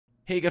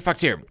Hey,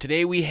 Gutfoxx here.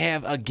 Today we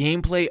have a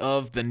gameplay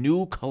of the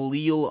new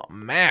Khalil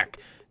Mack.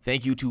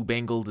 Thank you to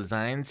Bengal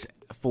Designs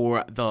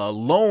for the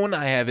loan.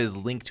 I have his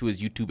link to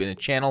his YouTube and his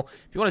channel.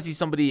 If you want to see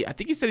somebody, I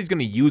think he said he's going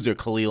to use her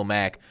Khalil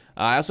Mack.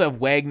 I also have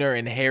Wagner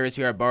and Harris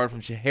here. I borrowed from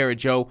Shahara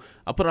Joe.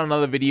 I'll put on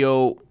another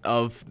video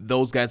of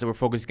those guys that we're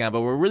focusing on, but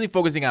we're really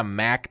focusing on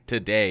Mack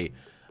today.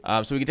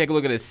 So we can take a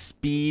look at his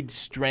speed,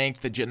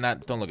 strength,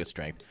 don't look at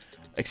strength.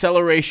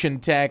 Acceleration,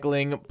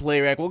 tackling,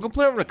 play rack. We'll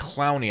compare him to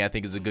Clowney, I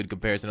think is a good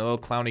comparison. Although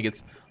Clowney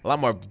gets a lot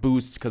more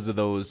boosts because of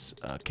those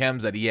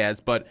chems that he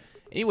has. But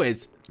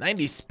anyways,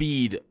 90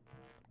 speed,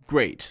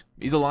 great.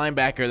 He's a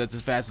linebacker that's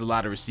as fast as a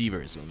lot of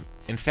receivers.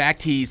 In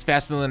fact, he's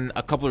faster than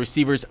a couple of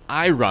receivers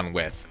I run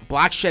with.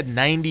 Block shed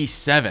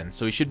 97,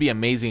 so he should be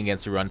amazing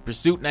against the run.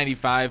 Pursuit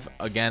 95,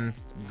 again,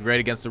 great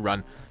against the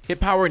run. Hit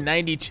power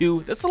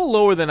 92, that's a little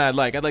lower than I'd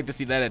like. I'd like to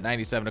see that at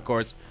 97, of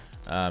course.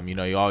 You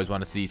know, you always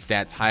want to see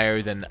stats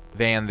higher than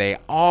they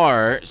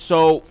are.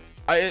 So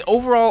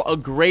overall, a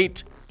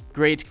great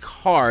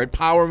card.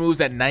 Power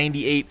moves at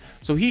 98,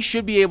 so he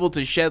should be able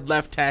to shed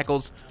left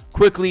tackles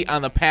quickly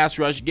on the pass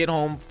rush, get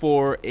home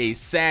for a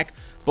sack.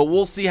 But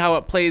we'll see how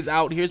it plays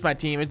out. Here's my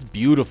team. It's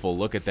beautiful.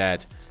 Look at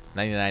that.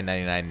 99,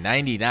 99,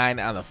 99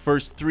 on the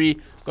first three.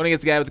 Going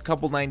against a guy with a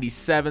couple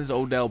 97s.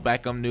 Odell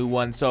Beckham, new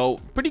one. So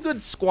pretty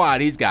good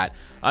squad he's got.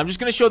 I'm just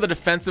going to show the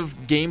defensive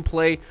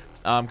gameplay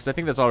because I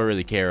think that's all I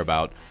really care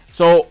about.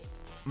 So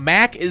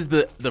Mack is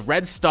the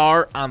red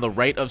star on the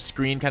right of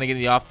screen, kind of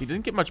getting the off. He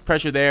didn't get much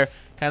pressure there.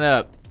 Kind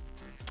of,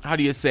 how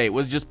do you say, it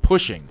was just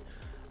pushing,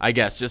 I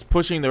guess. Just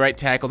pushing the right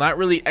tackle, not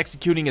really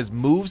executing his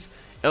moves.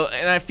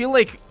 And I feel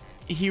like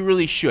he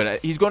really should.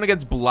 He's going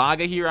against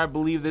Balaga here, I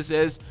believe this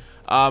is.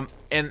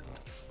 And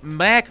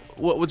Mack,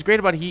 what's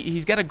great about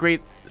he's got a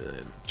great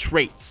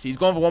traits. He's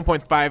going for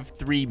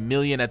 1.53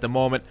 million at the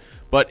moment,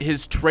 but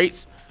his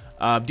traits,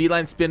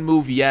 D-line spin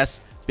move,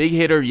 yes. Big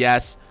hitter,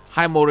 yes.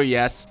 High motor,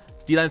 yes.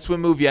 D-line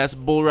swim move, yes.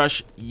 Bull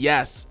rush,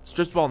 yes.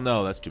 Strips ball,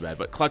 no, that's too bad.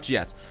 But clutch,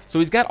 yes. So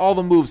he's got all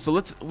the moves. So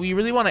we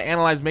really want to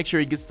analyze, make sure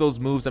he gets those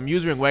moves. I'm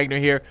using Wagner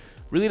here.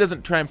 Really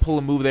doesn't try and pull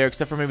a move there,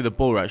 except for maybe the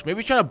bull rush. Maybe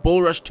he's trying to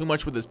bull rush too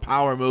much with his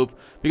power move,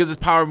 because his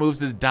power move's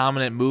his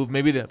dominant move.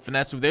 Maybe the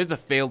finesse move. There's a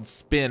failed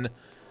spin.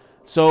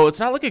 So it's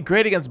not looking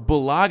great against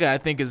Balaga, I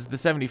think, is the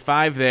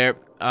 75 there.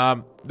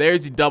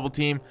 There's the double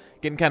team,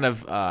 getting kind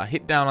of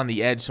hit down on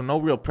the edge, so no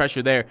real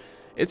pressure there.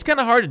 It's kind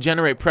of hard to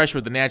generate pressure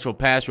with the natural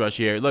pass rush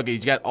here. Look,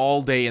 he's got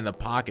all day in the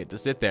pocket to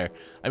sit there.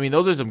 I mean,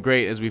 those are some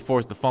great, as we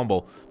force the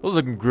fumble, those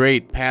are some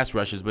great pass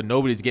rushes, but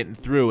nobody's getting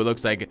through. It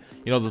looks like,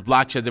 you know, those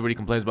block sheds everybody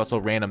complains about so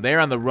random. There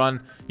on the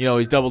run, you know,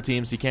 he's double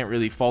teamed, so you can't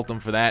really fault him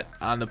for that.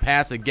 On the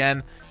pass,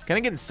 again, kind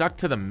of getting sucked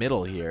to the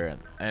middle here,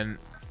 and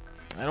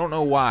I don't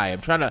know why.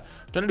 I'm trying to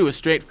do a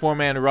straight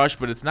 4-man rush,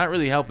 but it's not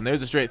really helping.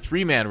 There's a straight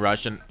 3-man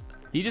rush, and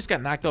he just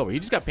got knocked over. He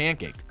just got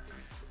pancaked.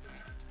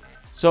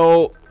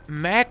 So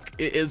Mack,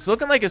 it's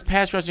looking like his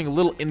pass rushing a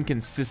little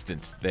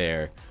inconsistent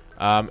there,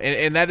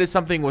 and that is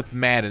something with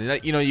Madden.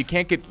 You know, you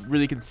can't get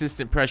really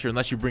consistent pressure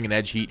unless you bring an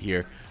edge heat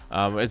here.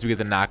 As we get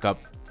the knock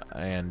up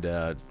and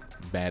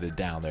batted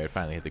down there, it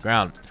finally hit the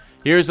ground.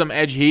 Here's some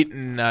edge heat,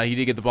 and he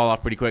did get the ball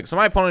off pretty quick. So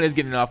my opponent is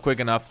getting it off quick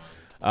enough,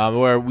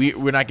 where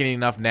we're not getting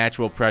enough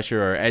natural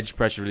pressure or edge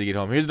pressure to really get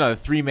home. Here's another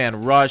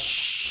 3-man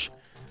rush.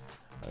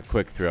 A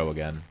quick throw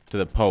again to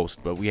the post,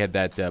 but we had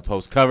that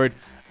post covered.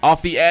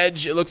 Off the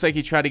edge, it looks like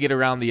he tried to get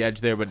around the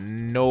edge there, but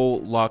no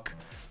luck.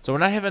 So we're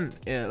not having,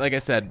 like I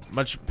said,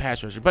 much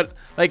pass rusher. But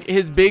like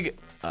his big,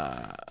 ooh,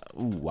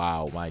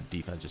 wow, my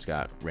defense just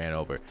got ran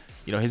over.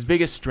 You know, his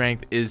biggest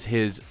strength is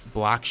his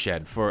block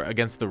shed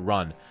against the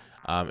run.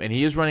 And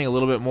he is running a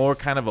little bit more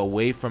kind of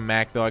away from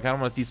Mack, though. I kind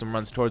of want to see some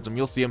runs towards him.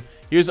 You'll see him.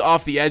 Here's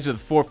off the edge of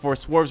the 4-4,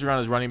 swerves around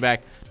his running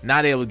back.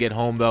 Not able to get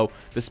home, though.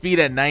 The speed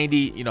at 90,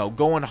 you know,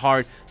 going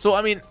hard. So,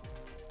 I mean,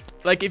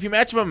 like if you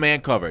match him on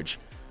man coverage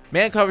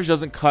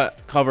doesn't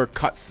cover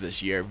cuts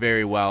this year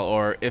very well,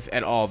 or if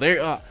at all.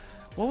 There,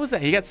 what was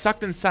that? He got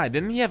sucked inside.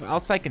 Didn't he have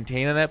outside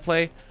contain on that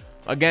play?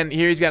 Again,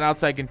 here he's got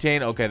outside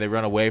contain. Okay, they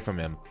run away from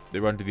him.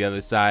 They run to the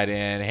other side,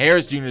 and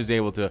Harris Jr. is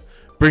able to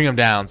bring him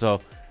down.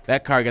 So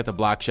that car got the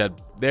block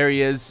shed. There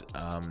he is.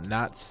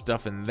 Not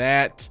stuffing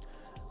that.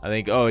 I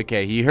think. Oh,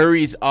 okay. He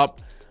hurries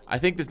up. I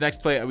think this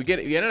next play we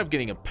ended up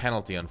getting a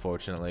penalty,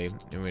 unfortunately.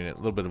 I mean, a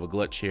little bit of a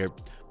glitch here,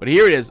 but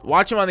here it is.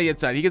 Watch him on the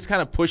inside. He gets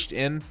kind of pushed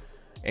in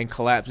and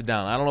collapsed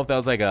down. I don't know if that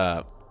was like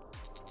a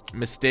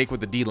mistake with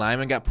the D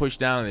lineman got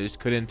pushed down and they just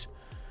couldn't,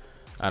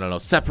 I don't know,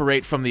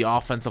 separate from the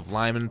offensive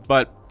lineman.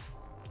 But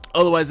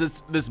otherwise,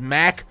 this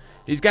Mack,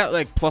 he's got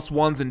like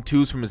 +1s and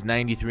 2s from his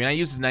 93. And I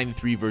used his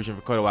 93 version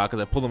for quite a while because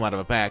I pulled him out of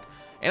a pack,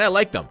 and I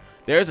liked them.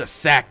 There's a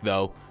sack,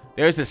 though.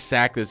 There's a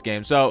sack this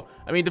game. So,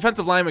 I mean,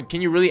 defensive lineman,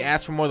 can you really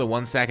ask for more than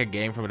 1 sack a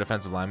game from a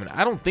defensive lineman?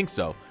 I don't think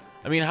so.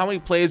 I mean, how many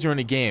plays are in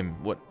a game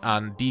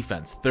on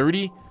defense?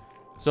 30?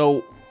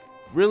 So,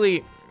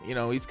 really, you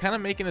know, he's kind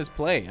of making his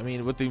play. I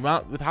mean, with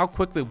how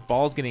quick the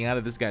ball's getting out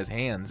of this guy's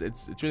hands,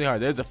 it's really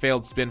hard. There's a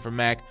failed spin from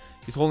Mack.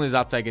 He's holding his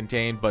outside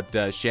contained,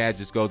 but Shad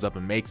just goes up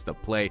and makes the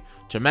play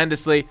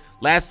tremendously.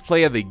 Last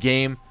play of the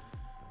game.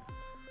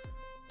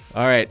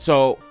 All right,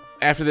 so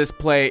after this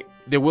play,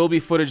 there will be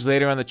footage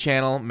later on the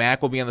channel.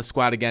 Mac will be on the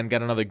squad again,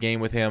 got another game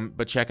with him.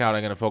 But check out,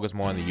 I'm going to focus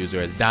more on the user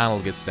as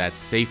Donald gets that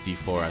safety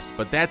for us.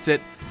 But that's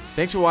it.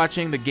 Thanks for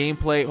watching the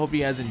gameplay. Hope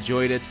you guys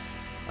enjoyed it.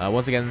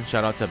 Once again,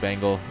 shout out to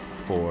Bengal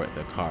for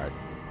the card.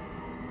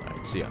 All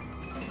right, see ya.